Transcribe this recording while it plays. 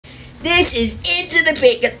This is Into the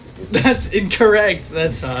Pick. That's incorrect.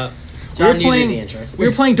 That's John, you do the intro. We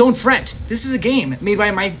were playing Don't Fret. This is a game made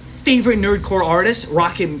by my favorite nerdcore artist,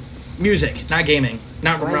 Rocket Music, not gaming,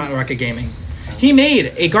 not Rocket Gaming. He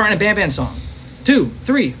made a Garten and Bam Bam song. 2,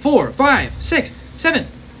 3, 4, 5, 6, 7.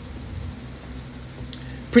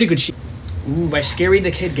 Pretty good shit. Ooh, by Scary the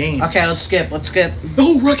Kid Games. Okay, let's skip.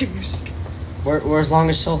 Oh, Rocket Music. Where's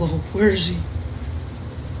Longest Solo? Where is he?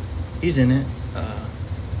 He's in it.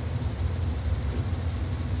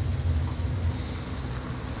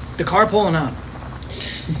 The car pulling up.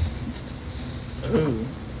 Ooh.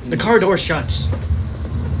 The car door shuts.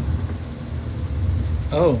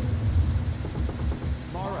 Oh.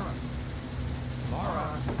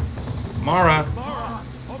 Mara.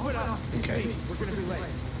 Open up. Okay. We're gonna be late.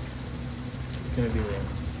 It's gonna be late.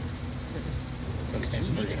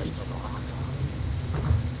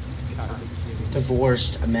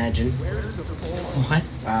 Divorced, imagine. What?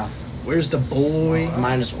 Wow. Where's the boy?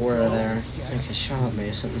 Minus Aura there. Okay, shut up,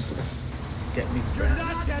 Mason. Get me. You're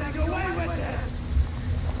not getting away with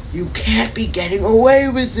this. You can't be getting away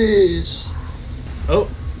with this. Oh.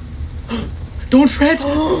 Don't fret.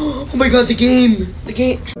 Oh my god, the game. The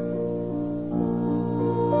game.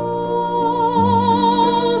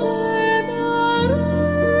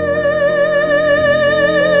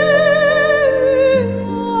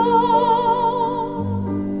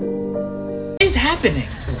 What is happening?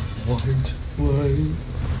 What?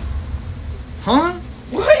 Huh?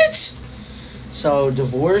 What? So,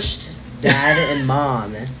 divorced dad and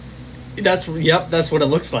mom. That's what it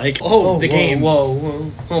looks like. Oh, the game.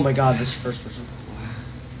 Whoa. Oh my god, this first person.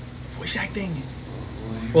 Voice acting.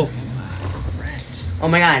 Whoa. Fret. Oh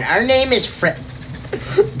my god, our name is Fred.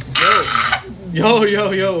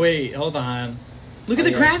 Yo, wait, hold on. Look at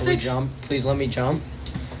the graphics. Jump. Please let me jump.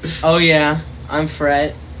 Oh yeah, I'm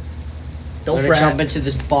Fred. Don't I'm gonna fret. jump into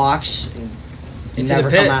this box and Into never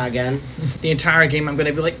the pit. come out again. The entire game, I'm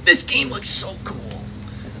gonna be like, this game looks so cool.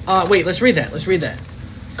 Wait, let's read that. read it.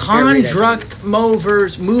 Construct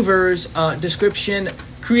movers, description,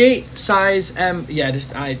 create, size, no.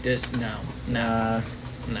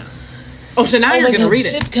 Oh, so now you're gonna read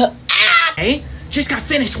it. Hey, just got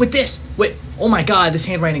finished with this. Wait, oh my god, this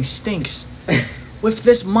handwriting stinks. With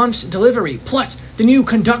this month's delivery, plus the new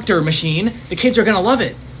conductor machine, the kids are gonna love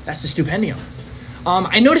it. That's the stupendium.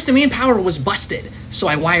 I noticed the main power was busted, so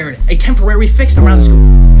I wired a temporary fix around the school.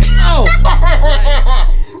 Oh!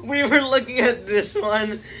 We were looking at this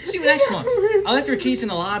one. See you next month. I left your keys in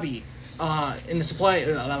the lobby, in the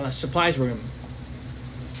supplies room.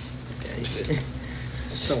 Okay.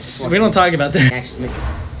 So We don't talk about that. next me.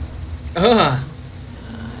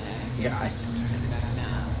 Yeah.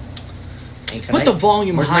 Hey, Put the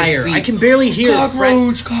volume Where's my higher. feet? I can barely hear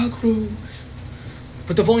Cockroach.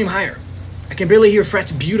 Put the volume higher. I can barely hear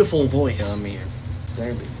Fret's beautiful voice. Come here.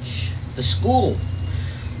 Garbage. The school.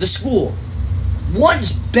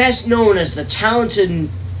 Once best known as the talented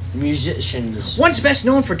musicians. Once best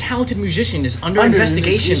known for talented musician is under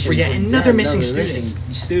investigation for yet another missing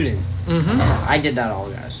student. Mm-hmm. I did that all,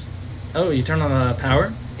 guys. Oh, you turn on the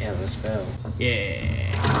power? Yeah, let's go.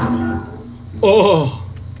 Yeah. Oh.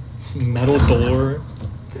 This metal door.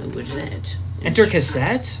 What's that? Enter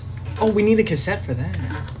cassette? Oh, we need a cassette for that.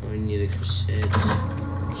 We need a cassette.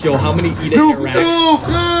 Yo, how many eat it racks?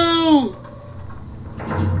 No!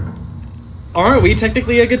 Aren't we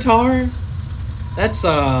technically a guitar? That's,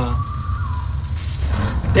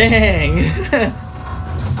 dang.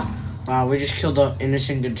 Wow, we just killed an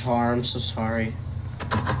innocent guitar. I'm so sorry.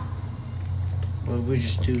 What did we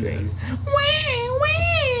just do then?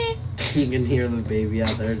 You can hear the baby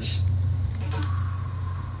out there just...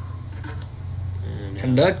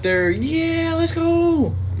 Conductor, yeah, let's go.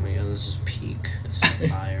 Oh my god, this is peak. This is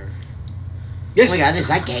fire. Yes. Oh my god, is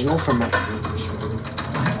that Gangle from...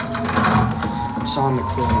 I saw in the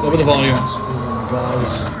corner. Lower the volume. Oh my god.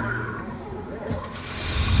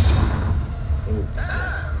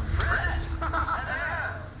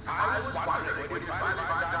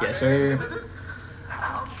 Yes, sir.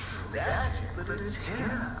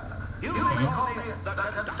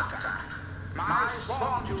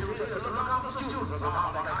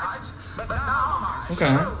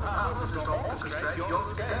 Okay.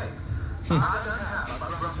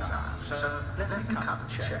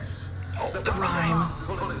 Oh, the rhyme.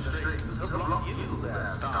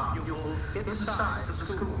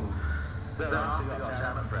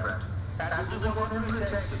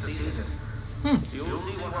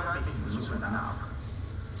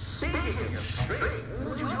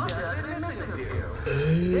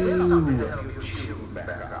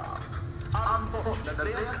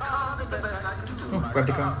 Grab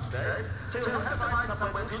the car.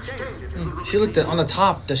 See, look, on the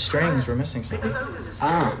top, the strings were missing something.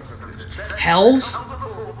 Ah. Hells?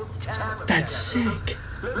 That's sick.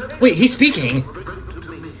 Wait, he's speaking.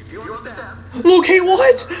 Locate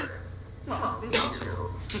what?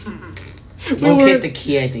 Locate the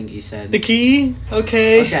key, I think he said. The key?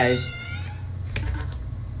 Okay. Okay, guys.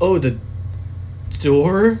 Oh, the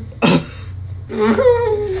door?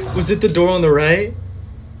 Was it the door on the right?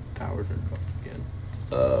 Power turned off again.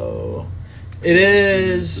 Oh. It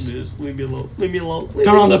is. It is. Leave me alone. Leave me alone.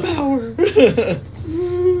 Turn on the power.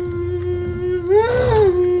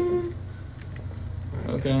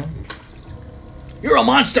 Okay. You're a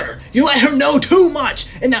monster! You let her know too much,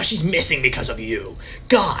 and now she's missing because of you.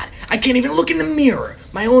 God, I can't even look in the mirror.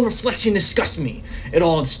 My own reflection disgusts me. It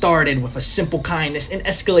all started with a simple kindness and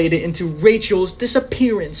escalated into Rachel's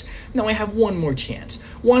disappearance. Now I have one more chance,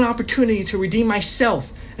 one opportunity to redeem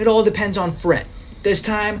myself. It all depends on Fred. This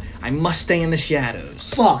time, I must stay in the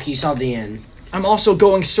shadows. Fuck, he saw the end. I'm also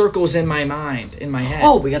going circles in my mind, in my head.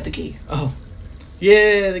 Oh, we got the key. Oh.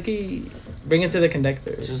 Yeah, the key. Bring it to the conductor.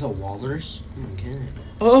 Is this a walrus? Oh my god.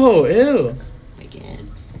 Oh, ew. Oh my god.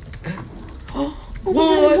 Oh,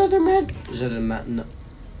 what? Another man. Is it a no.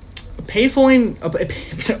 A payphone? A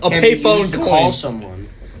payphone to coin. call someone.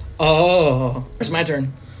 Oh. It's my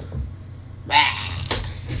turn. My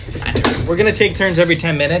turn. We're gonna take turns every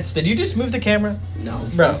 10 minutes. Did you just move the camera? No.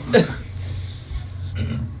 Bro.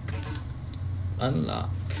 Unlock.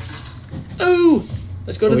 Ooh!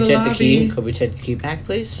 Let's go to the lobby. The key? Could we take the key back,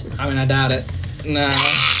 please? I mean, I doubt it. Nah.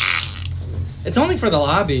 It's only for the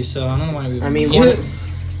lobby, so I don't know why we... I mean, what?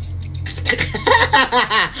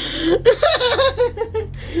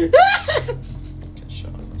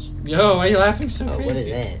 Yo, why are you laughing so crazy? What is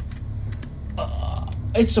that?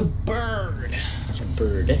 It's a bird. It's a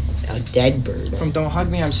bird. A dead bird. From Don't Hug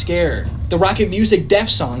Me, I'm Scared. The Rocket Music Death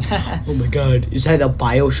song. Oh my god. Is that a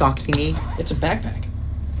Bioshock thingy? It's a backpack.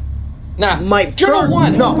 Nah, My Journal first,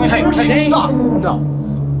 1. No, my first day. stop.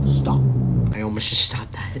 No. Stop. I almost just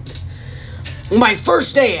stopped that. My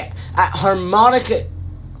first day at Harmonica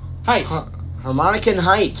Heights. Harmonican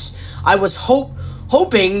Heights. I was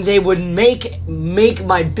hoping they would make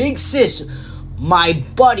my big sis my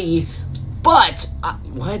buddy, but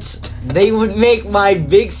what? They would make my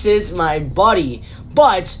big sis my buddy,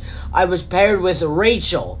 but I was paired with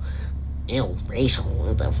Rachel. Ew, Rachel,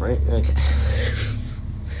 what the frick? Okay.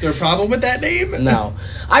 There a problem with that name? No.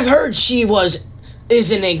 I've heard she is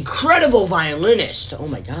an incredible violinist. Oh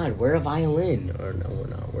my god, we're a violin. Or no, we're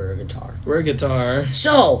not. We're a guitar. We're a guitar.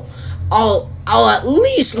 So, I'll at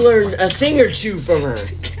least learn a thing or two from her.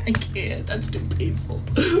 I can't. That's too painful.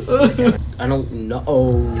 I don't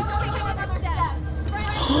know.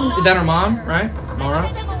 Is that her mom, right? Mara?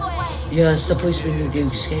 Yeah, that's the place we need to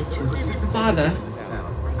escape to. Father.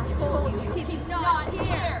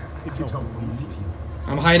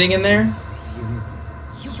 I'm hiding in there.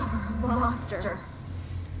 You're a monster.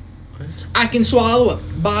 I can swallow a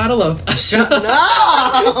bottle of...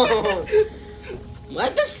 No!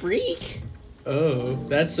 What the freak? Oh,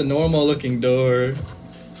 that's a normal looking door.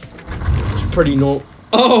 It's pretty Oh!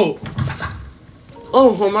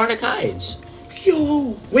 Oh, Harmonic Heights.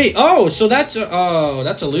 Yo! Wait, oh, so that's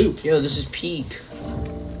a loop. Yo, this is peak.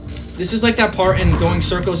 This is like that part in Going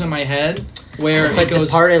Circles in My Head where It's it like goes...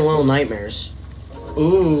 the part in Little Nightmares.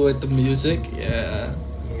 Ooh, with the music, yeah.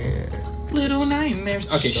 Yeah. Little Nightmares.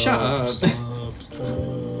 Okay, shut up.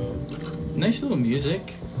 Nice little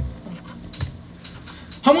music.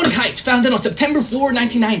 Harmonic Heights, founded on September 4,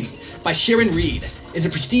 1990 by Sharon Reed, is a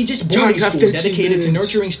prestigious boarding school dedicated to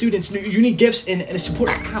nurturing students' unique gifts in a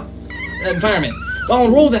supportive environment. While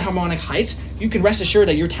enrolled at Harmonic Heights, you can rest assured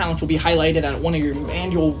that your talents will be highlighted at one of your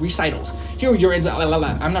annual recitals. Here, you're in...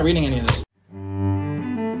 I'm not reading any of this.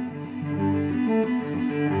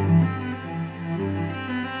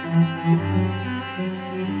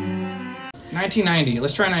 $19.90.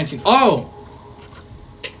 Let's try 19. Oh!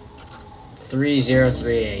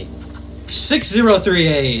 3038.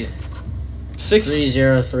 6038.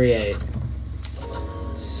 3038.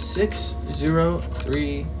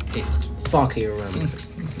 6038. Fuck, you remember.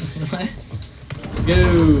 Let's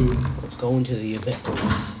go. Let's go into the abyss.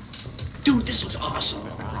 Dude, this looks awesome.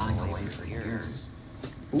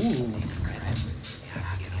 Ooh.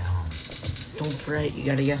 Don't fret, you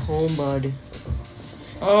gotta get home, bud.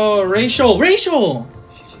 Oh, Rachel! Rachel!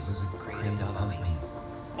 She was a great of me.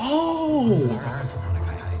 Oh! Stars of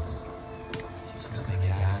Harmonic Heights. She was gonna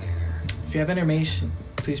get out of here. If you have information,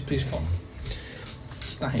 please call.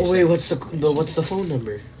 It's not how you Oh say wait, it. what's the phone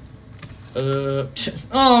number? Oh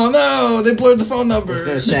no! They blurred the phone number. I was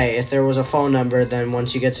gonna say, if there was a phone number, then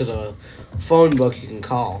once you get to the phone book, you can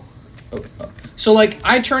call. So like,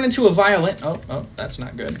 I turn into a violin. Oh, that's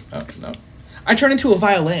not good. Oh no, I turn into a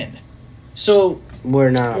violin. So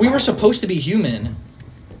We're not. we were supposed to be human,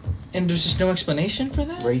 and there's just no explanation for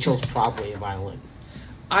that. Rachel's probably a violin.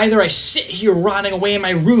 Either I sit here rotting away in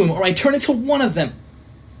my room, or I turn into one of them.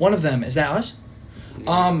 One of them, is that us?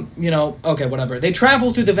 Okay, whatever. They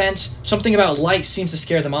travel through the vents. Something about light seems to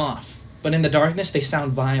scare them off. But in the darkness, they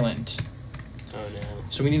sound violent. Oh, no.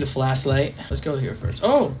 So we need a flashlight. Let's go here first.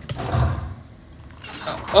 Oh,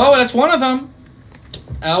 that's one of them.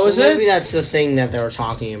 How is it? Maybe that's the thing that they were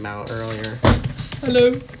talking about earlier.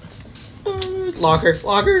 Hello. Locker.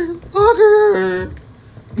 What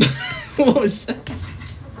was that?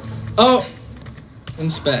 Oh.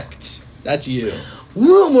 Inspect. That's you.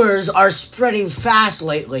 Rumors are spreading fast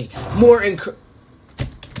lately.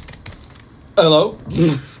 Hello?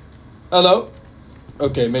 Hello?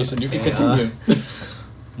 Okay, Mason, you can continue.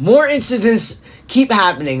 More incidents keep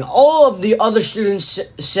happening. All of the other students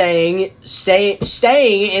staying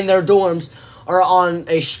in their dorms are on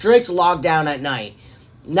a strict lockdown at night.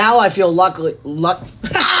 Now I feel Now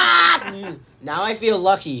I feel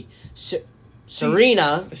lucky.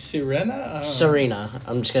 Serena.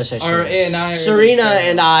 I'm just gonna say Serena. Serena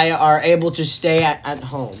and I are able to stay at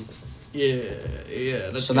home.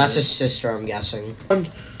 Yeah. So that's his sister, I'm guessing.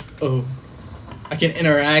 Oh, I can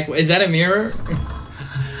interact. Is that a mirror?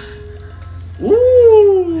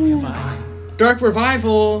 Ooh. Dark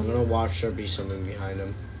Revival. I'm gonna watch there be something behind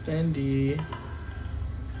him. Bendy.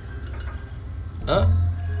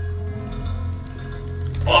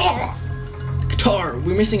 Guitar.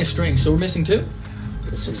 We're missing a string, so we're missing two.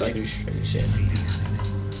 It's Looks like two strings, yeah.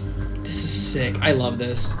 This is sick. I love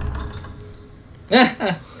this.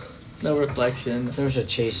 No reflection. There's a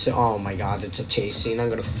chase. Oh my god, it's a chase scene. I'm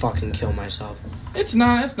gonna fucking kill myself. It's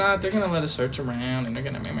not. They're gonna let us search around, and they're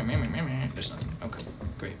gonna. There's nothing. Okay,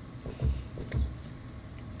 great.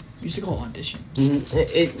 Musical audition.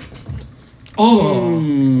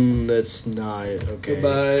 That's not okay.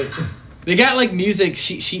 Goodbye. They got like music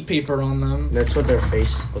sheet paper on them. That's what their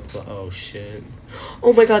faces look like. Oh shit.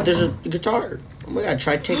 Oh my god, there's a guitar. Oh my god,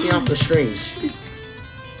 try taking off the strings.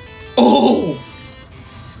 Oh!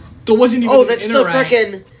 There wasn't even that's the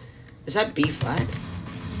fucking. Is that B flat?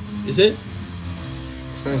 Is it?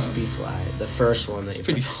 That's B flat. The first one. It's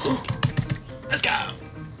pretty sick. Let's go!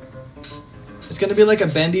 It's gonna be like a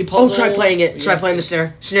bendy puzzle. Oh, try playing it. Try playing the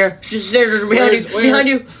snare. Snare behind you. Behind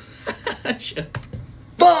you.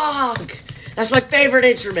 Fuck! That's my favorite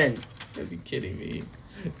instrument. You'd be kidding me.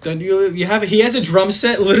 Don't you have? He has a drum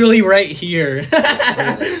set literally right here.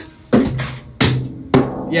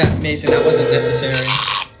 Yeah, Mason, that wasn't necessary.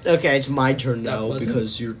 Okay, it's my turn now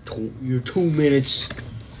because you're 2 minutes.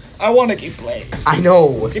 I want to keep playing. I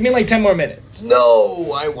know. Give me like 10 more minutes.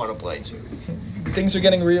 No, I want to play too. Things are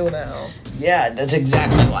getting real now. Yeah, that's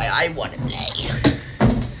exactly why I want to play.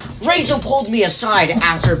 Rachel pulled me aside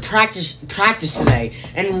after practice today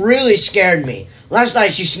and really scared me. Last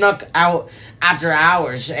night she snuck out after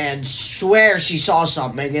hours and swears she saw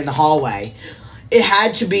something in the hallway. It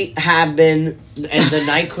had to have been the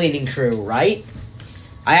night cleaning crew, right?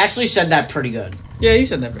 I actually said that pretty good. Yeah, you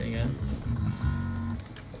said that pretty good.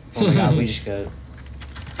 Oh my god, we just go.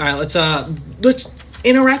 Alright, let's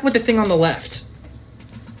interact with the thing on the left.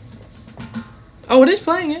 Oh, it is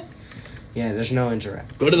playing it. Yeah, there's no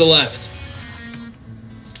interact. Go to the left.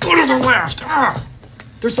 Go to the left! Ah!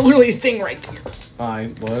 There's literally a thing right there.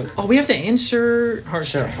 Alright, what? Oh, we have to insert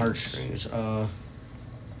heartstrings. Heartstrings.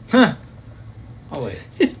 Huh. Oh, wait.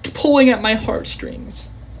 It's pulling at my heartstrings.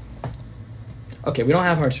 Okay, we don't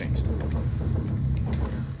have heartstrings.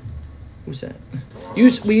 Who's that?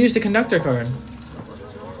 We used the conductor card.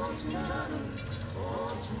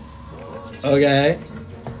 Okay.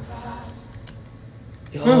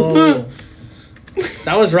 Yo.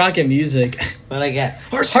 That was rocket music. What'd I get?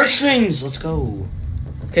 Heartstrings! Let's go.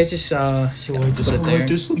 Okay, just put it there.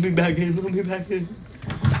 Just let me back in.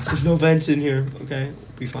 There's no vents in here. Okay,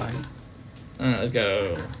 be fine. Alright, let's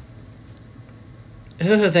go.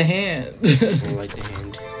 Ugh, the hand. I like the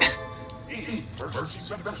hand.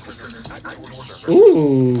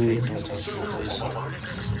 Ooh. Okay, don't touch me, please.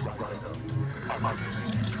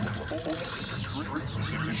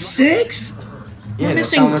 6? Yeah, We're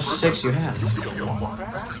that's missing. how much 6 you have.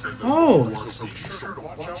 Oh.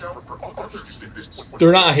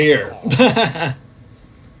 They're not here.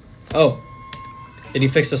 Oh. Did he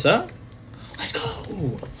fix this up? Let's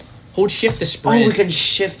go. Hold shift to sprint. Oh, we can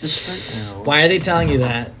shift the sprint now. Why are they telling you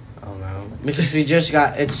that? I don't know. Because we just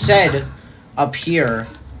got... It said up here...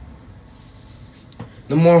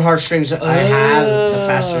 The more heartstrings I have, the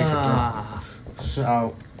faster I can throw.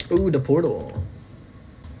 So. Ooh, the portal.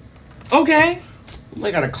 Okay. Oh,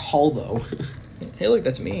 I got a call though. Hey, look,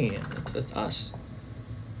 that's me. That's us.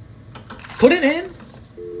 Put it in.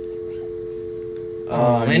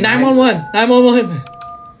 And 911. 911.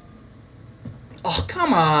 Oh,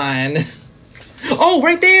 come on. Oh,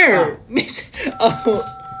 right there. Oh.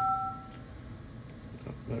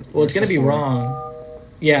 Well, it's gonna be wrong.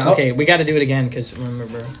 Yeah. Okay, we got to do it again because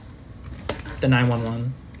remember the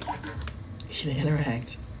 911. You should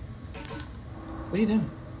interact. What are you doing?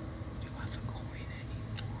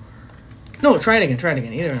 No, try it again. Try it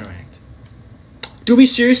again. Either interact. Did we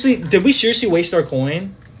seriously waste our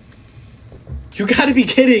coin? You gotta be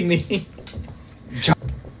kidding me.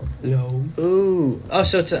 Hello. Ooh. Oh,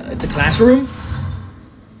 so it's a classroom?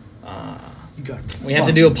 You got. We have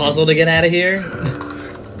to do a puzzle to get out of here?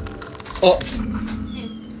 Oh.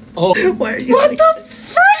 Oh. Why are you What the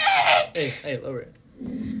frick? Hey, lower it.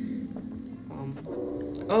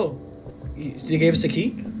 Oh. You gave us a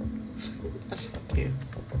key? Yeah.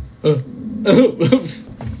 Oops.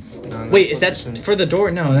 No, Wait, is that for the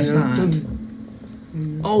door? No, that's not.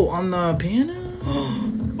 Oh, on the piano?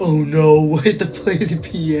 Oh no, I have to play the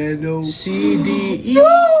piano. C, D, E. No.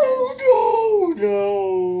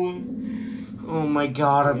 Oh my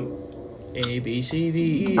god, A, B, C,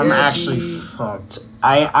 D, E. I'm F, actually G. fucked.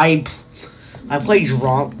 I play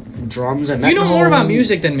drums. I You know more about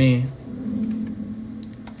music than me.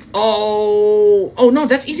 Oh no,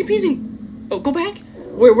 that's easy peasy. Oh, go back.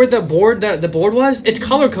 Where the board was? It's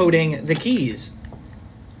color coding the keys.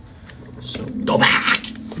 So Go back.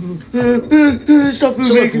 stop moving.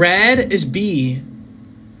 So look, red is B.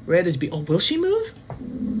 Red is B. Oh, will she move?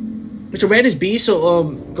 So red is B. So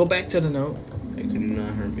go back to the note. Hey, could you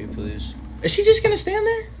not hurt me, please? Is she just gonna stand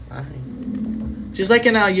there? She's like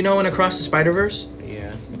in in Across the Spider-Verse.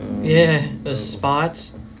 Yeah. Yeah, the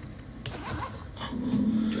spots.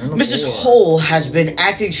 Mrs. Hole has been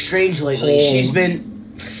acting strange lately. Hole.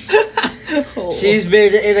 She's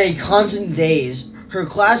been in a constant daze. Her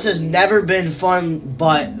class has never been fun,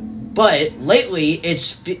 but lately it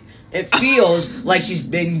feels like she's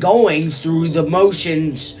been going through the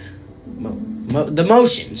motions. The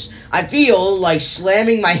motions. I feel like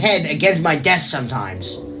slamming my head against my desk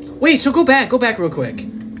sometimes. Wait, so go back real quick.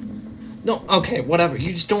 No, okay, whatever.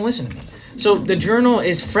 You just don't listen to me. So the journal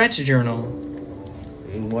is Fret's journal.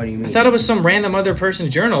 What do you mean? I thought it was some random other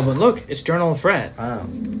person's journal, but look, it's Journal of Fret. Oh.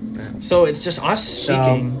 So it's just us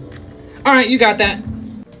speaking. All right, you got that.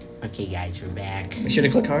 Okay, guys, we're back. We should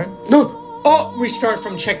have clicked hard. No. Oh, we start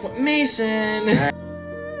from checkpoint. Mason.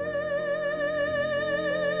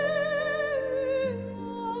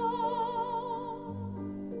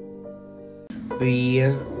 B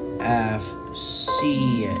F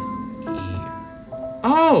C E.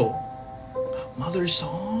 Oh, Mother's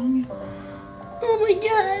Song. Oh my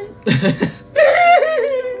god.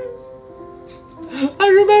 I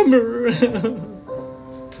remember.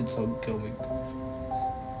 It's all going.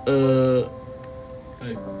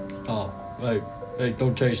 Hey, stop. Hey,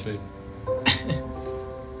 don't chase me.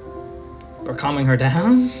 We're calming her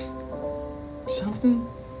down. Something.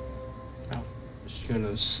 No. She's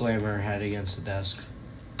gonna slam her head against the desk.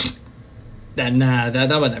 That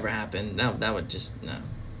would never happen. That would just no.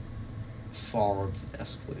 Fall on the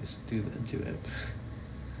desk, please. Do it.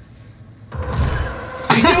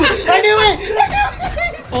 I knew it!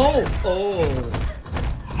 Oh.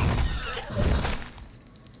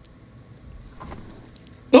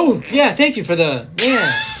 Oh, yeah, thank you for the... Yeah,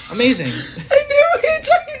 amazing. I knew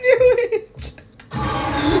it!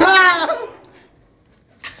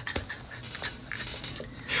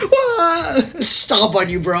 Stomp on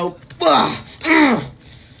you, bro.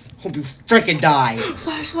 Hope you frickin' die.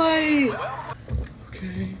 Flashlight.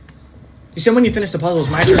 Okay. You said when you finish the puzzle, it's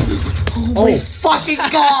my turn. Oh my fucking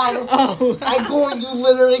god! I'm going to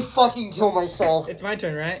literally fucking kill myself. It's my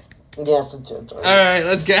turn, right? Yes, it's your turn. Alright,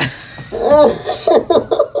 let's go.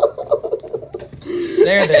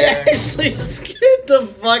 There. Actually scared the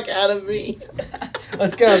fuck out of me.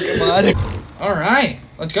 Let's go, come on. Alright,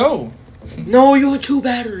 let's go. No, you have 2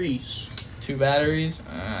 batteries. 2 batteries?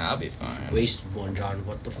 I'll be fine. Wasted one, John.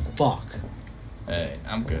 What the fuck? Hey,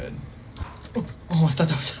 I'm good. Oh, I thought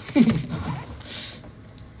that was...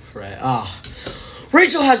 Fred.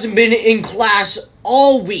 Rachel hasn't been in class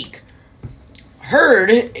all week.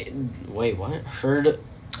 Wait, what? Heard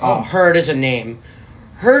is a name.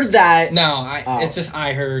 Heard that... No, it's just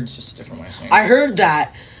I heard. It's just a different way of saying it. I heard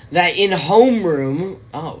that in homeroom...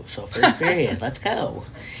 Oh, so first period. Let's go.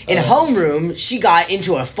 In homeroom, she got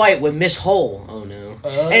into a fight with Miss Hole. Oh, no.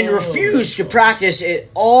 And refused to practice it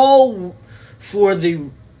all for the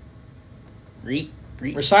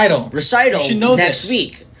Recital. recital You should know next this.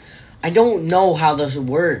 week. I don't know how those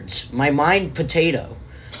words. My mind potato.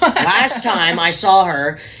 Last time I saw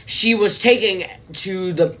her, she was taking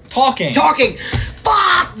to the Talking. talking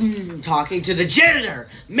to the janitor.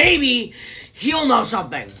 Maybe he'll know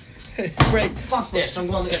something. Fred, Fuck this! I'm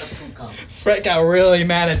going to get a fruit cup. Fred got really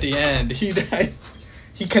mad at the end.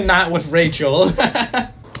 He could not with Rachel.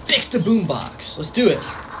 Fix the boombox. Let's do it.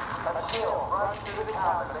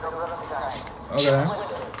 Okay.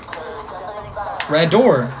 Red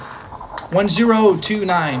door.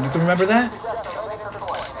 1029. You can remember that?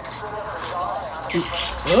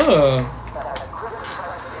 Ugh.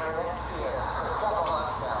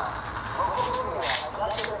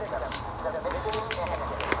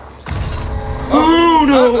 Oh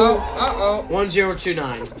no! Uh-oh.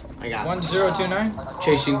 1029. I got it. 1029?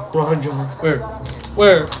 Chasing Ron John.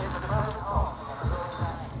 Where?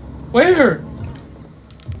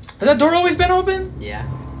 Has that door always been open? Yeah.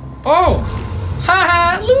 Oh!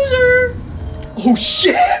 Haha! Loser! Oh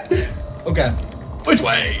shit! Okay. Which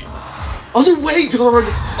way? Other way, John.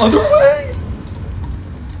 Other way?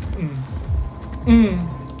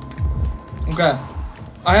 Okay.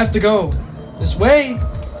 I have to go. This way.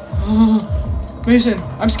 Mason,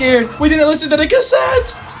 I'm scared. We didn't listen to the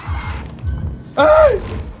cassette! Hey!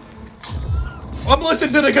 I'm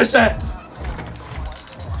listening to the cassette!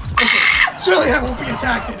 Okay. Surely I won't be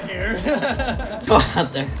attacked in here. Go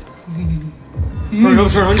out there. Hurry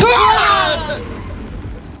up, turn.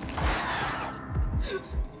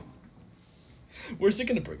 Where's it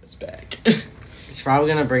gonna bring us back? It's probably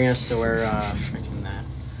gonna bring us to where freaking that.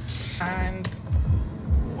 And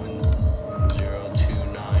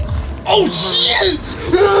 1029. oh shit!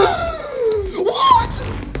 What?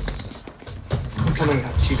 I'm coming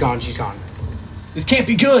up. She's gone. She's gone. This can't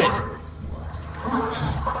be good.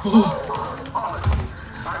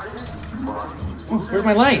 Where's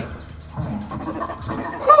my light?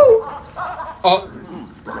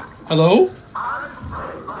 Hello?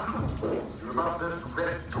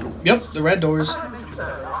 Yep, the red doors.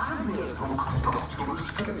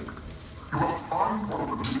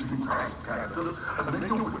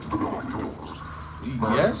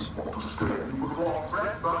 Yes?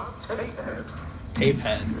 Tape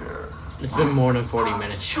head. It's been more than 40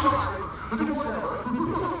 minutes. Has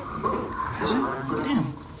it?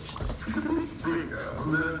 Damn.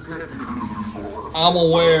 I'm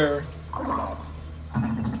aware.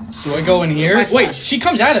 Do I go in here? My Wait, flash. she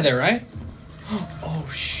comes out of there, right? Oh,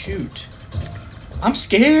 shoot. I'm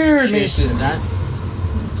scared, She just Mason. did that.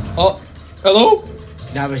 Oh, hello?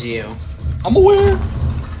 That was you. I'm aware.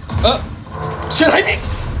 Should I be?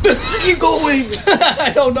 Keep going.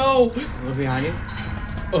 I don't know. Look behind you.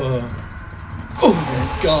 Oh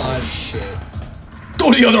my gosh. Shit.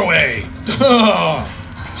 Go the other way.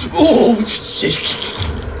 Oh, shit.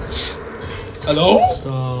 Hello?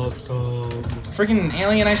 Stop. Freaking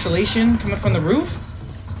alien isolation coming from the roof?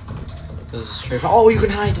 This is straight. Oh, you can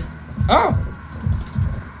hide. Oh.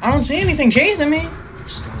 I don't see anything chasing me.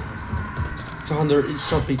 Stop. John, there is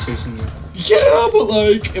something chasing you. Yeah, but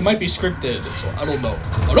like, it might be scripted, so I don't know.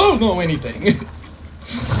 I don't know anything.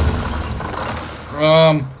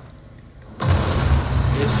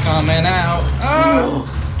 It's coming out.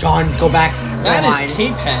 Oh! John, go back. That behind. is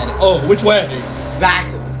tape head. Oh, which way? Back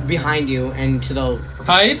behind you and to the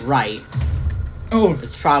Hide? right. Oh,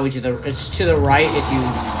 It's probably to the. It's to the right if you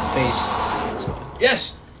face.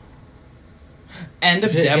 yes. End of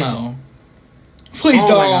Is it- demo. Please Oh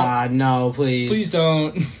don't. my God, no, please. Please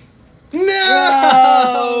don't. No!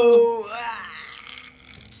 No.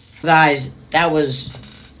 Guys, that was.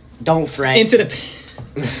 Don't fret. Into the.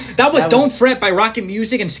 That was That Don't was- Fret by Rocket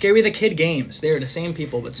Music and Scary the Kid Games. They're the same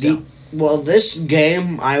people, but still. Well, this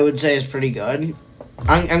game I would say is pretty good.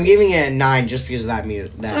 I'm giving it a 9 just because of that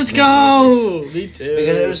music. Let's go! Me too.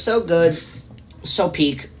 Because it was so good, so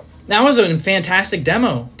peak, That was a fantastic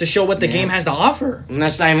demo to show what the Yeah. game has to offer. and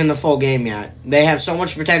that's not even the full game yet. They have so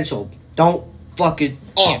much potential. Don't fuck it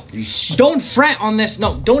up. Don't fret on this.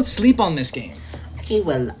 No, don't sleep on this game. Okay,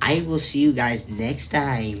 well, I will see you guys next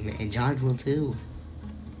time, and John will too.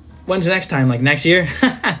 When's the next time? Like next year?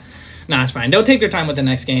 Nah, it's fine. They'll take their time with the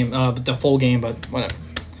next game, the full game, but whatever.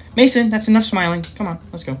 Mason, that's enough smiling. Come on,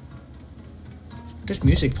 let's go. There's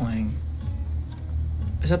music playing.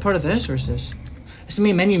 Is that part of this, or is this? It's the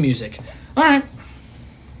main menu music. All right.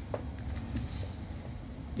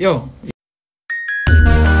 Yo.